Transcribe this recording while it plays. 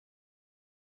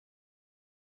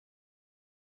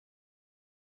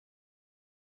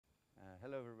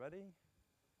Hello, everybody.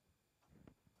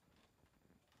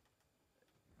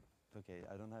 Okay,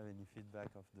 I don't have any feedback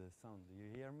of the sound. Do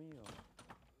you hear me? Or?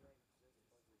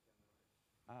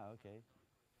 Okay.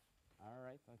 All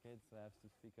right, okay, so I have to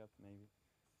speak up maybe.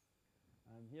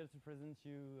 I'm here to present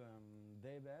you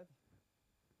Daybed.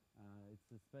 It's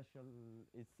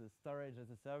a storage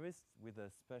as a service with a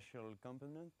special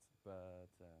component, but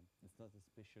it's not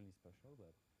especially special,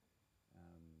 but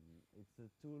it's a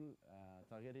tool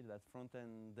targeted at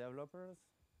front-end developers.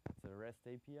 It's a REST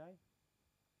API,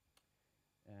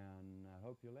 and I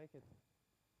hope you like it.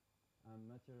 I'm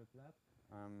Mathieu Plat.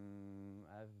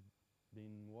 I've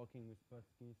been working with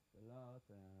PostGIS a lot,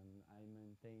 and I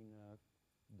maintain a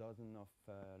dozen of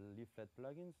leaflet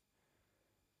plugins.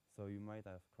 So you might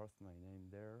have crossed my name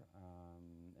there.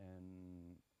 And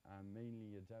I'm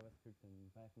mainly a JavaScript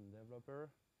and Python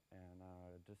developer, and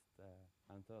I just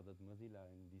entered at Mozilla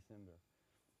in December.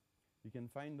 You can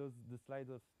find the slides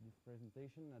of this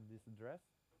presentation at this address.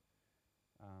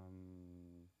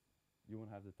 You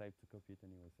won't have the time to copy it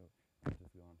anyway, so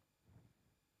just go on.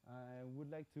 I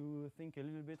would like to think a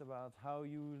little bit about how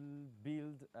you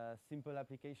build a simple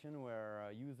application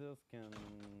where users can,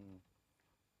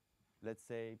 let's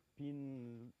say,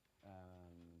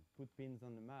 put pins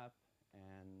on the map,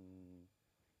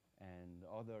 and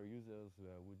other users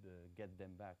would get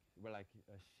them back. Well, like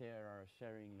a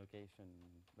sharing location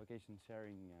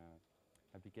sharing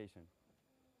application.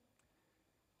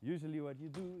 Usually what you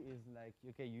do is like,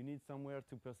 okay, you need somewhere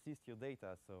to persist your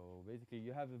data. So basically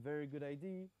you have a very good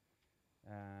idea.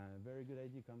 Very good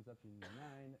idea comes up in your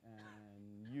mind,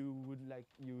 and you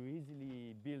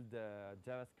easily build the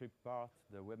JavaScript part,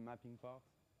 the web mapping part.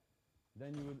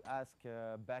 Then you would ask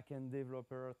a backend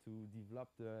developer to develop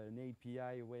an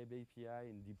API, web API,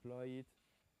 and deploy it.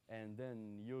 And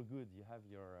then you're good. You have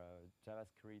your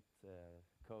JavaScript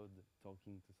code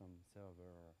talking to some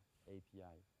server or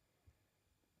API.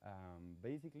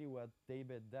 Basically what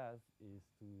Daybed does is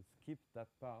to skip that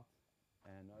part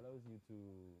and allows you to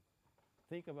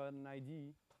think about an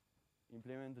idea,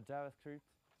 implement the JavaScript,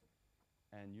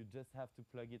 and you just have to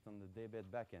plug it on the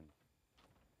Daybed backend.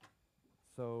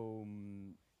 So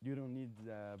you don't need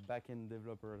backend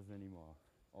developers anymore,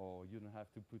 or you don't have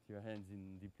to put your hands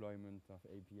in deployment of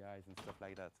APIs and stuff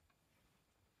like that.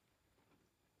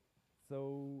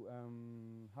 So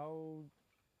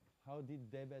how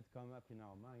did Daybed come up in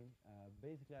our mind?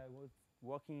 Basically, I was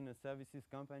working in a services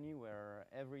company where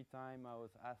every time I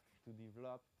was asked to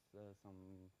develop some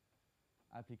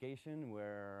application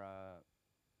where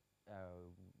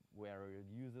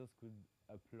users could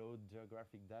upload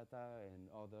geographic data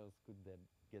and others could then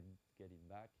get it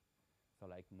back. So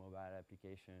like mobile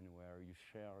application where you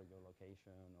share your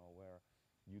location, or where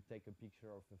you take a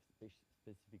picture of a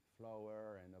specific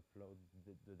flower and upload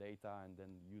the data, and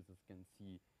then users can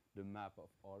see the map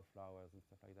of all flowers and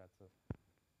stuff like that. So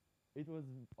it was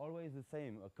always the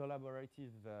same, a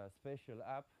collaborative spatial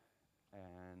app,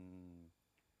 and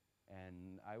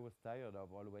I was tired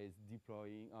of always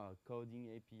deploying,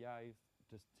 coding APIs,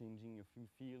 just changing a few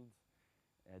fields,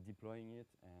 deploying it,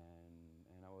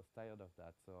 and I was tired of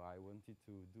that. So I wanted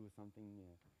to do something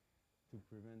to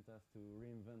prevent us to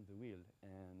reinvent the wheel.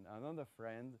 And another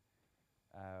friend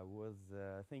was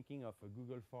thinking of a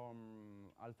Google Form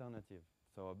alternative.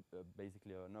 So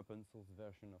basically an open source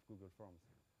version of Google Forms.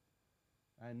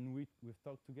 And we've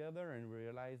talked together and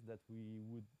realized that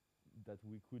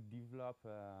we could develop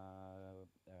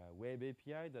a web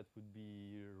API that would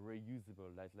be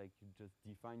reusable. Like you just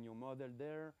define your model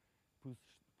there,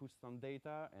 push some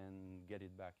data, and get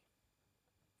it back.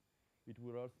 It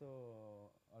would also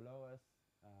allow us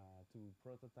to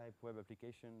prototype web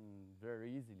application very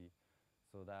easily,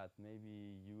 so that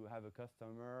maybe you have a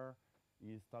customer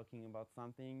is talking about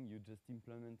something, you just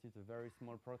implemented a very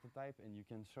small prototype, and you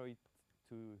can show it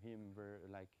to him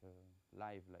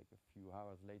live, like a few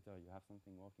hours later, you have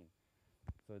something working.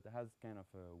 So it has kind of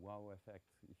a wow effect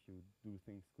if you do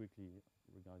things quickly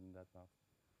regarding that part,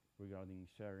 regarding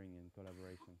sharing and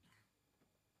collaboration.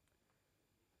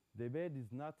 Daybed is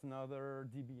not another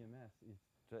DBMS.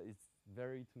 It's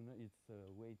way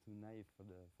too naive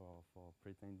for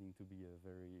pretending to be a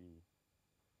very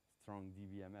strong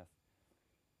DBMS.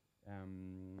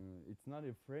 It's not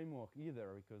a framework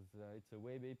either, because it's a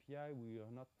web API. We are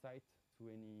not tied to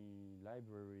any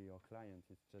library or client.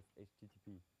 It's just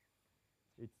HTTP.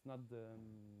 It's not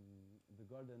the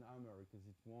golden hammer, because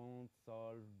it won't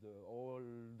solve all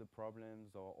the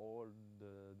problems or all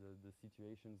the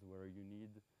situations where you need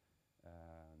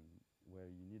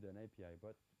an API,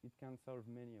 but it can solve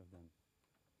many of them.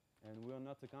 And we are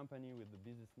not a company with a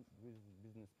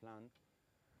business plan.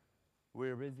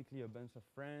 We're basically a bunch of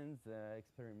friends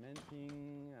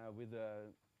experimenting with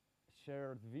a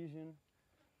shared vision,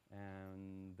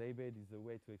 and Daybed is a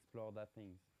way to explore that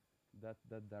things, that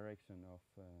direction of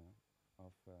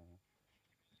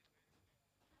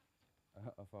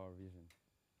of our vision.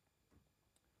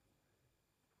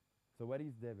 So what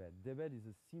is Daybed? Daybed is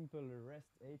a simple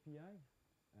REST API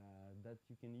that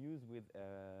you can use with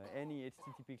any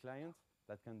HTTP client.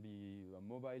 That can be a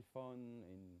mobile phone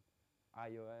in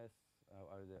iOS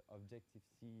or the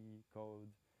Objective-C code.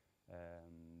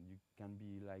 You can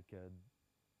be like a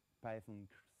Python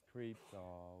script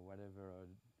or whatever, or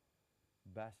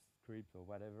Bash script or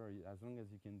whatever. As long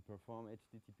as you can perform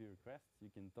HTTP requests, you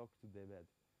can talk to Daybed.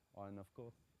 And of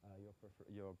course,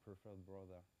 your preferred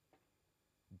browser.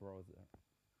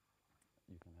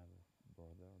 You can have a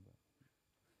browser, but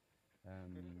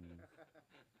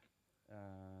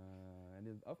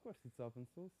and of course it's open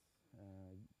source,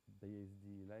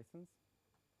 BSD license.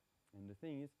 And the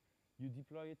thing is, you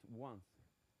deploy it once.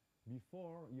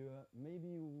 Before,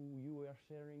 maybe you were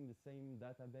sharing the same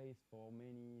database for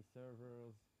many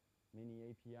servers, many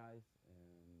APIs.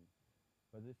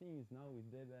 But the thing is, now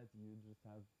with Daybed, you just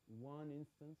have one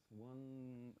instance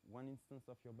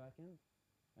of your backend,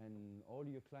 and all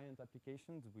your client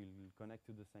applications will connect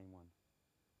to the same one.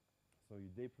 So you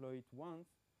deploy it once,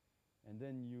 and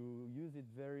then you use it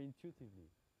very intuitively.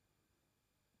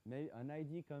 An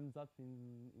ID comes up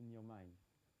in your mind.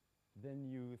 Then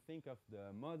you think of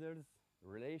the models,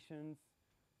 relations,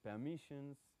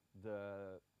 permissions,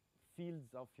 the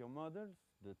fields of your models,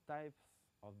 the types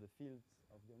of the fields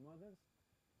of your models.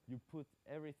 You put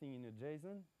everything in a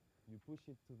JSON, you push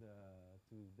it to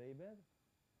Daybed,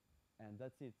 and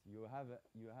that's it. You have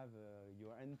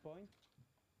your endpoint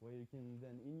where you can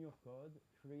then, in your code,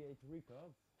 create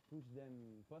records,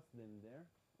 post them there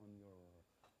on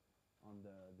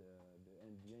the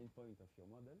endpoint of your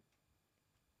model.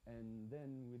 And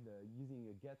then with using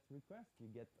a GET request, you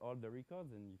get all the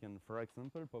records, and you can, for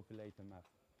example, populate a map.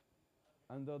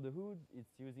 Under the hood,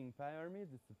 it's using Pyramid.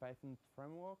 It's a Python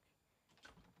framework.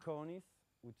 Cornice,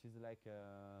 which is like a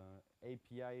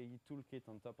API toolkit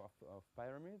on top of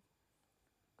Pyramid.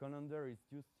 Conundrum is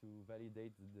used to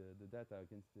validate the data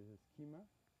against the schema.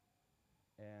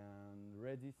 And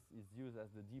Redis is used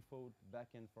as the default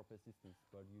backend for persistence,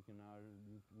 but we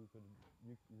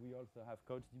also have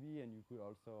CouchDB, and you could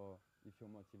also, if you're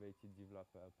motivated, develop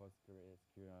a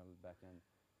PostgreSQL backend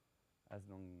as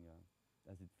long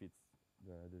as it fits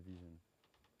the vision.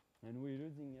 And we're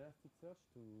using Elasticsearch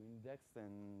to index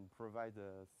and provide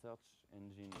a search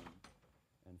engine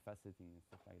and faceting and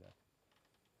stuff like that.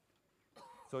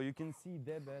 So you can see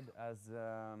Daybed as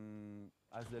a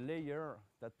layer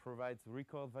that provides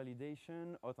record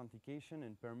validation, authentication,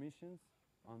 and permissions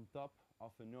on top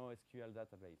of a NoSQL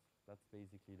database. That's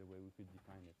basically the way we could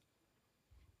define it.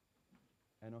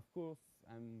 And of course,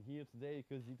 I'm here today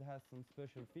because it has some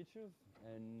special features,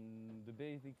 and the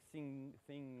basic thing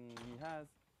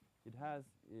it has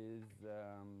is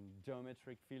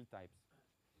geometric field types.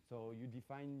 So you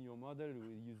define your model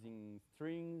using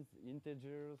strings,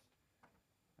 integers,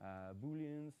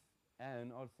 booleans,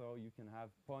 and also you can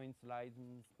have points,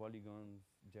 lines, polygons,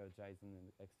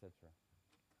 GeoJSON, etc.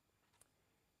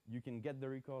 You can get the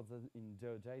records in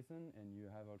GeoJSON, and you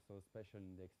have also special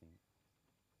indexing.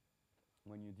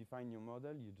 When you define your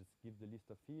model, you just give the list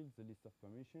of fields, the list of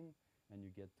permission, and you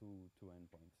get two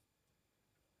endpoints.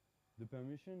 The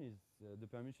permission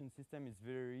system is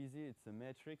very easy. It's a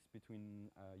matrix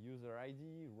between user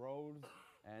ID, roles,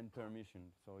 and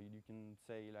permission. So you can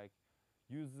say, like,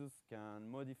 users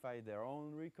can modify their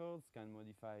own records,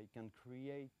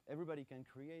 everybody can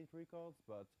create records,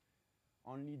 but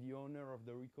only the owner of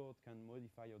the record can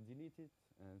modify or delete it,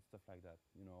 and stuff like that.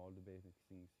 You know, all the basic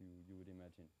things you would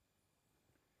imagine.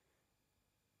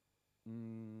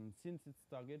 Since it's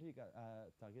targeted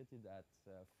at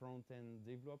front-end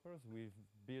developers, we've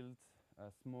built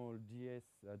a small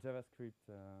JavaScript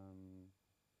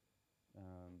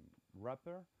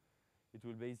wrapper. It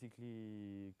will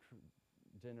basically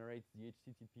generate the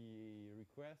HTTP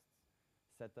requests,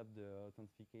 set up the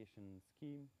authentication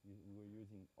scheme. We're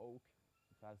using Oak.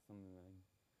 It has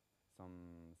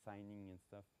some signing and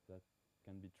stuff that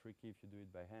can be tricky if you do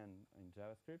it by hand in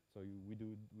JavaScript. So we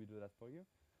do that for you.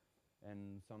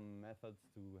 And some methods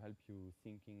to help you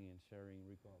syncing and sharing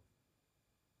records.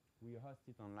 We host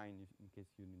it online in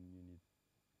case you need.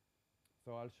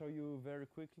 So I'll show you very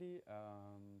quickly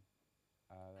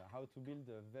how to build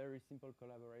a very simple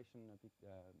collaborative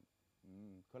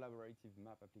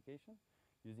map application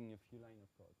using a few lines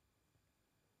of code.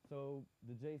 So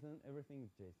the JSON, everything is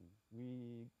JSON.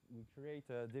 We we create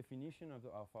a definition of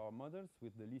our models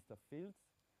with the list of fields.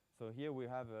 So here we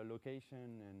have a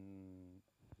location and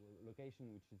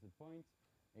location, which is a point,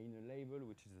 and a label,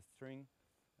 which is a string.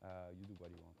 You do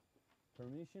what you want.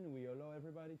 Permission, we allow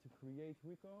everybody to create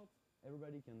records.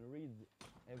 Everybody can read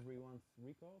everyone's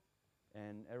record,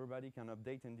 and everybody can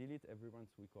update and delete everyone's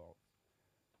records.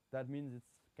 That means it's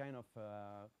kind of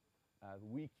a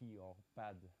wiki or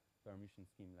pad permission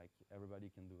scheme, like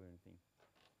everybody can do anything.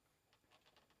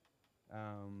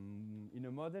 In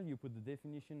a model, you put the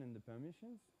definition and the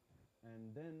permissions,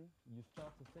 and then you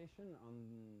start a session on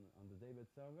the Daybed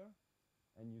server,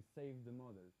 and you save the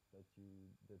model that you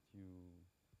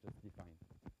just defined,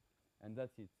 and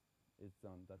that's it. It's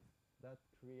done. That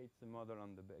creates a model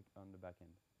on the back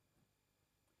end.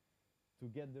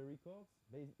 To get the records,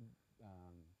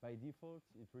 by default,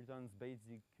 it returns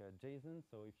basic JSON.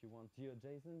 So if you want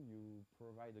GeoJSON, you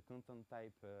provide a content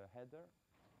type header.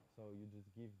 So you just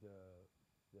give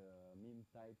the meme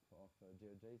type of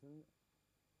GeoJSON.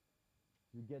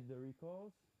 You get the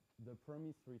records. The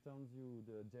promise returns you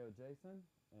the GeoJSON,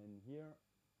 and here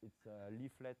it's a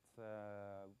leaflet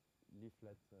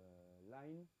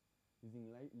line.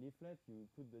 Using leaflet, you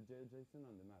put the GeoJSON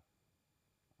on the map.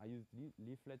 I use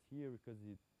leaflet here because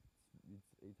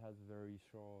it has very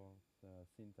short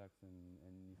syntax and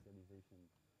initialization,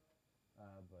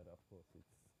 but of course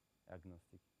it's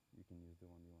agnostic. You can use the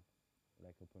one you want,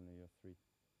 like OpenLayer 3.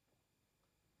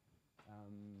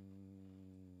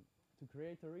 To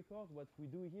create a record, what we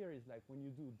do here is like when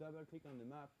you do double click on the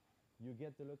map, you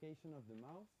get the location of the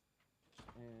mouse,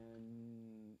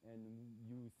 and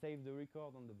you save the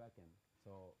record on the back end.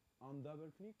 So on double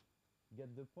click,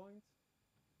 get the point.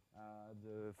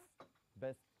 The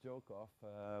best joke of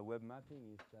web mapping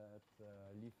is that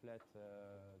leaflet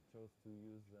chose to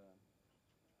use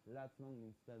lat long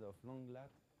instead of long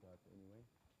lat, but anyway.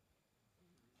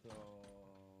 So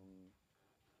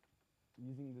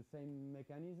using the same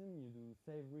mechanism, you do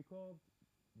save record,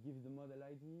 give the model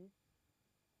ID,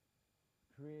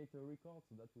 create a record,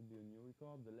 so that would be a new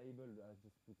record. The label, I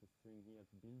just put a string here,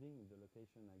 building. The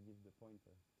location, I give the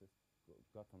pointer, just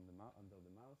got on the under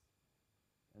the mouse.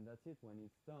 And that's it. When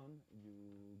it's done,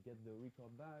 you get the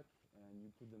record back, and you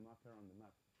put the marker on the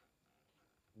map.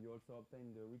 You also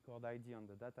obtain the record ID on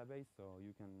the database, so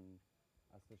you can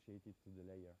associate it to the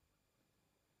layer.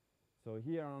 So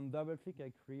here on double click,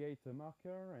 I create a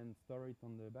marker and store it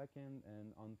on the back end.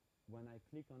 And when I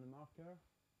click on the marker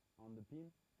on the pin,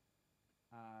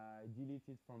 I delete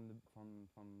it from the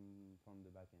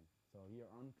back end. So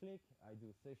here on click, I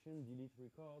do session, delete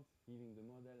records, giving the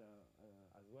model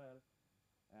as well,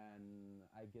 and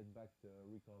I get back the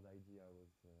record ID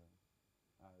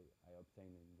I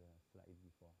obtained in the slide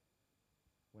before.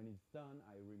 When it's done,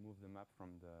 I remove the map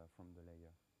from the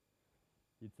layer.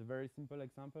 It's a very simple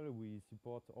example. We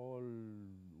support all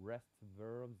REST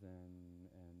verbs and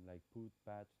like put,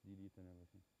 patch, delete, and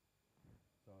everything.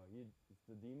 So here it's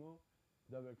the demo.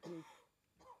 Double click,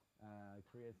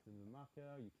 creates the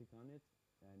marker. You click on it,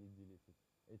 and it deletes it.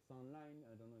 It's online.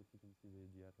 I don't know if you can see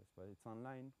the address, but it's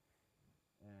online,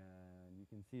 and you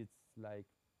can see it's like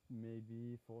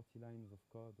maybe 40 lines of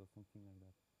code or something like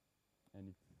that. And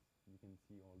you can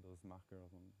see all those markers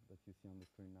that you see on the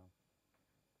screen now.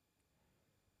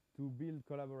 To build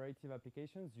collaborative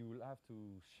applications, you will have to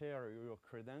share your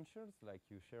credentials, like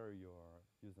you share your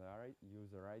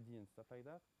user ID and stuff like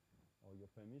that, or your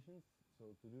permissions.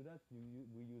 So to do that,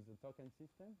 we use a token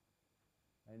system.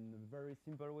 And a very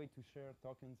simple way to share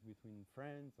tokens between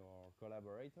friends or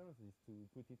collaborators is to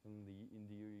put it in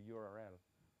the URL.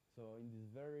 So in this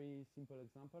very simple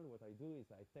example, what I do is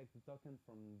I take the token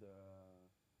from the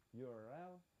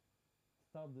URL,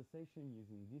 start the session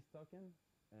using this token,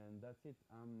 and that's it.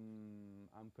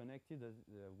 I'm connected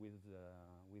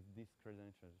with these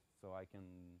credentials, so I can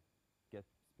get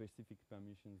specific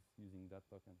permissions using that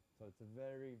token. So it's a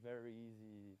very, very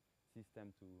easy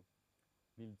system to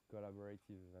build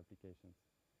collaborative applications.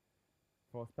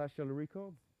 For spatial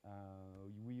records,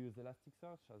 we use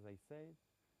Elasticsearch, as I said.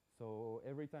 So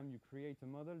every time you create a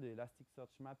model, the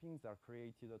Elasticsearch mappings are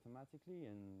created automatically,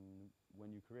 and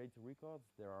when you create records,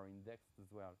 they are indexed as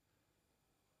well.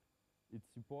 It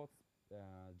supports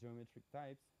geometric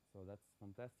types, so that's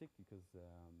fantastic because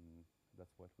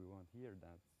that's what we want here.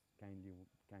 That's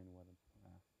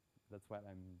that's why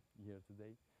I'm here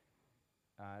today.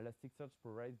 Elasticsearch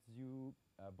provides you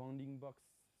a bounding box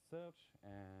search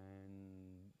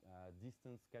and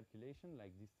distance calculation,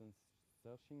 like distance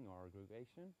searching or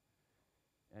aggregation,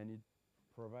 and it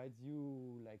provides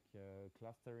you like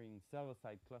clustering,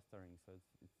 server-side clustering, so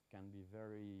it can be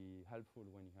very helpful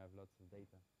when you have lots of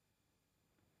data.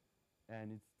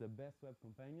 And it's the best web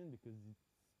companion because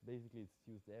it's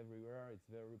used everywhere. It's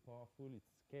very powerful. It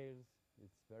scales.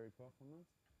 It's very performant,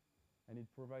 and it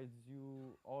provides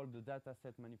you all the data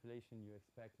set manipulation you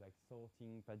expect, like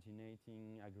sorting,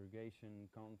 paginating, aggregation,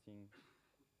 counting.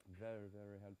 Very,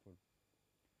 very helpful.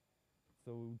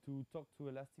 So to talk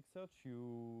to Elasticsearch,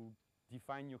 you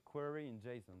define your query in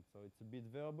JSON. So it's a bit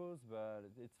verbose, but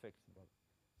it's flexible.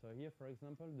 So here, for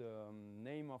example, the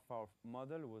name of our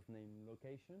model was named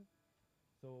location.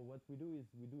 So what we do is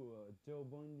we do a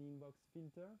geo-bounding box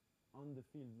filter on the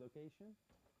field location,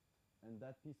 and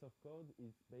that piece of code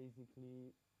is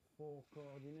basically 4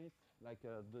 coordinates, like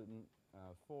the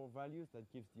 4 values that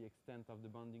gives the extent of the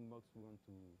bounding box we want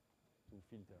to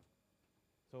filter.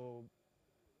 So,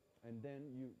 and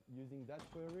then using that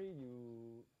query,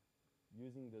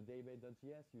 using the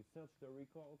Daybed.js, you search the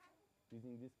records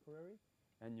using this query,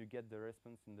 and you get the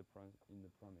response in the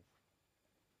promise.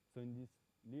 So in this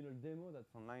little demo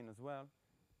that's online as well,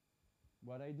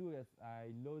 what I do is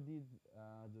I loaded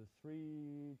the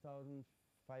 3,500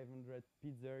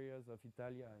 pizzerias of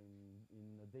Italia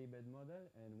in a Daybed model,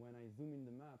 and when I zoom in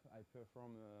the map, I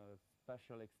perform a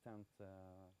spatial extent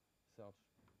search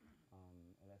on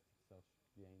Elasticsearch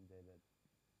behind Daybed.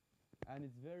 And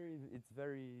it's very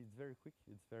quick.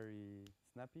 It's very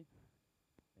snappy,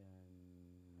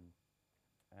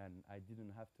 and I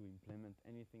didn't have to implement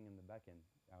anything in the backend.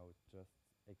 I was just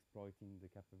exploiting the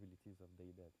capabilities of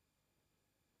Daybed.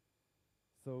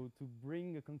 So to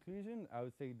bring a conclusion, I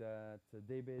would say that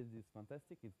Daybed is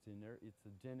fantastic. It's a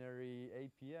generic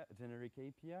API,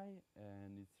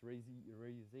 and it's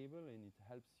reusable, and it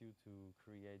helps you to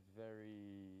create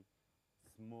very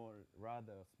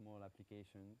rather small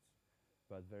applications,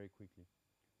 but very quickly.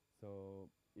 So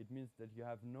it means that you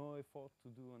have no effort to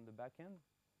do on the back end.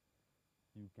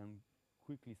 You can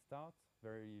quickly start,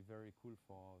 very, very cool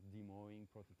for demoing,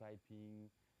 prototyping,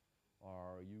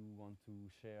 or you want to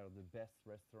share the best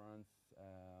restaurants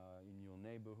in your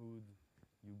neighborhood.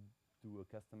 You do a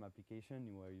custom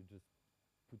application where you just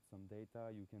put some data.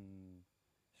 You can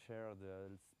share the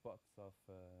spots of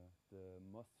the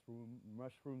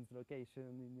mushrooms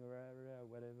location in your area,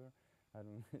 whatever. I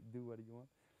don't do what you want.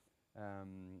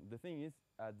 The thing is,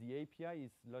 the API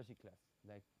is logicless.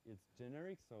 Like, it's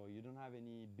generic, so you don't have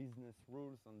any business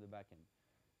rules on the back end.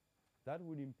 That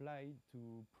would imply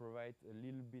to provide a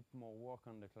little bit more work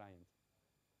on the client,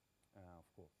 of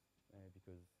course,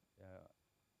 because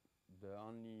the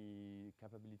only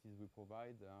capabilities we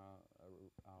provide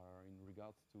are in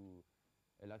regards to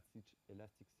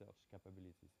Elasticsearch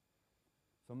capabilities.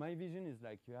 So my vision is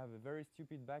like you have a very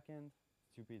stupid backend,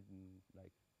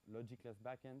 like logicless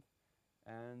backend,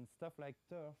 and stuff like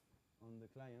turf on the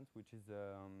client, which is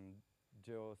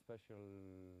Geospatial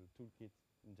toolkit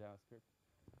in JavaScript,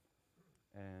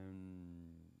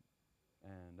 and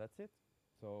that's it.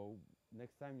 So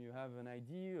next time you have an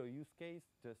idea or use case,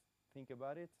 just think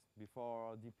about it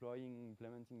before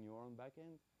implementing your own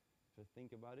backend. Just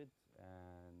think about it,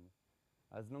 and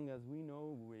as long as we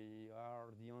know we are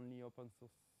the only open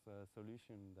source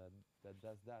solution that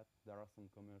does that, there are some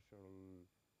commercial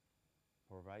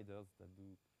providers that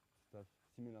do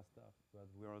similar stuff, but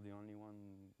we are the only one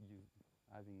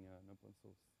having an open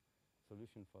source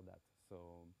solution for that.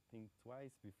 So think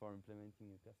twice before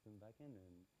implementing a custom backend,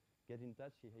 and get in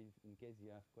touch in case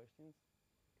you have questions,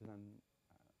 because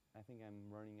I think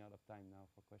I'm running out of time now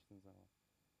for questions.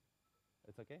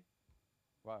 It's okay?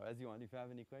 Well, as you want. If you have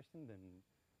any questions, then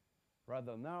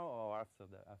rather now or after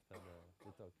the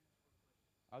talk.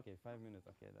 Okay, 5 minutes.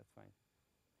 Okay, that's fine.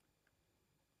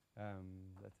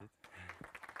 That's it.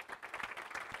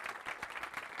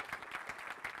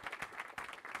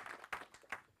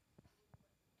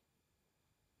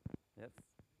 Yes.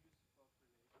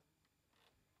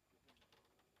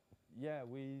 Yeah,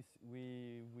 we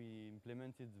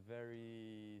implemented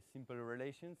very simple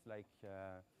relations, like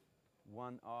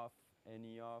one off,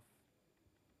 any off,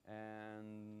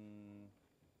 and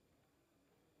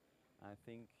I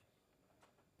think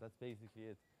that's basically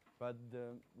it. But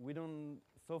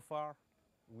so far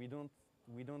we don't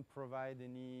provide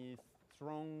any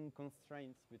strong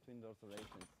constraints between those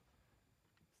relations.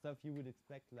 Stuff you would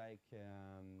expect, like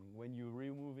when you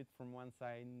remove it from one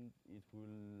side, it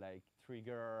will like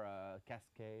trigger a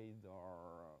cascade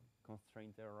or a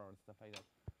constraint error and stuff like that.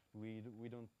 We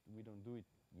don't do it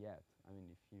yet. I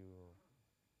mean,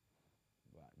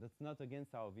 well, that's not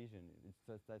against our vision. It's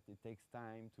just that it takes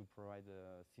time to provide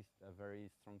a very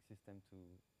strong system to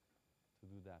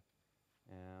do that.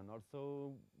 And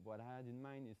also, what I had in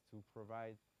mind is to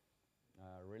provide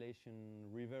relation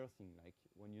reversing. Like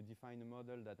when you define a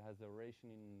model that has a relation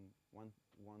in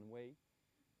one way,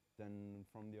 then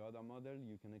from the other model,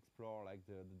 you can explore like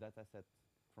the data set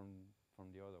from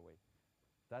the other way.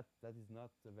 That is not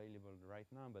available right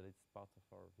now, but it's part of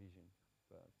our vision.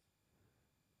 But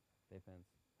depends.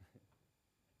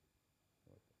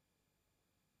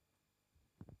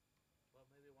 Well,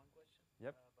 maybe one question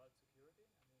Yep. about security.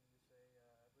 I mean, you say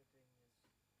everything is,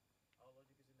 all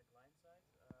logic is in the client side.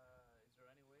 Is there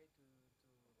any way to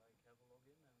like have a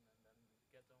login and then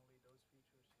get only those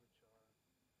features which are,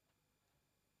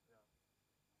 yeah,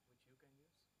 which you can use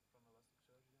from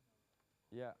Elasticsearch then,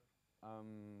 or Yeah. whatever?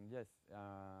 Yes,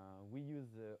 we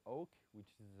use Oak,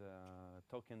 which is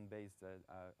token-based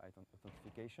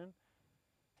authentication.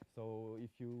 So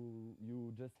if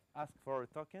you just ask for a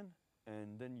token,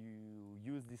 and then you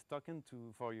use this token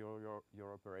for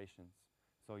your operations.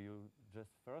 So you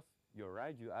just first, you're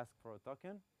right, you ask for a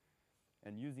token,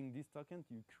 and using this token,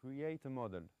 you create a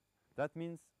model. That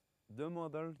means the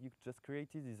model you just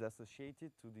created is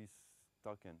associated to this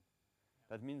token.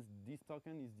 Yeah. That means this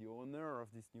token is the owner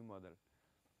of this new model.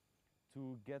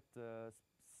 To get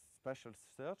spatial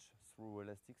search through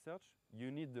Elasticsearch,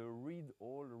 you need the read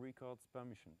all records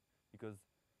permission, because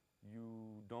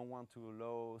you don't want to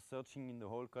allow searching in the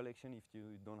whole collection if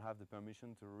you don't have the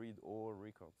permission to read all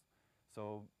records.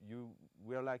 So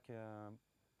we're like,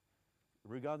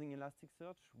 regarding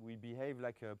Elasticsearch, we behave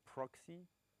like a proxy,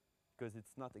 because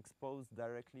it's not exposed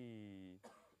directly.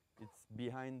 It's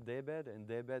behind Daybed, and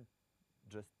Daybed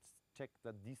just check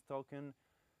that this token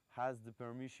has the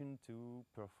permission to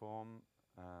perform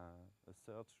a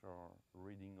search or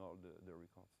reading all the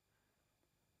records.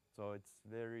 So it's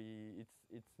very,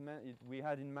 we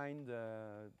had in mind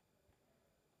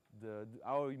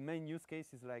our main use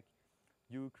case is like,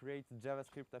 you create a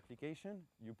JavaScript application,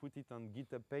 you put it on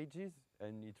GitHub pages,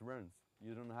 and it runs.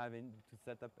 You don't have to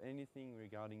set up anything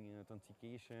regarding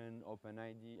authentication,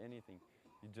 OpenID, anything.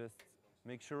 You just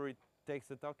make sure it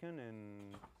takes a token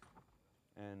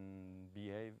and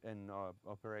behave and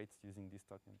operates using this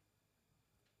token.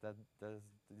 Does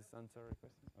this answer your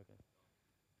question? Okay.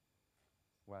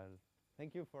 Well,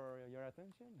 thank you for your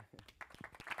attention.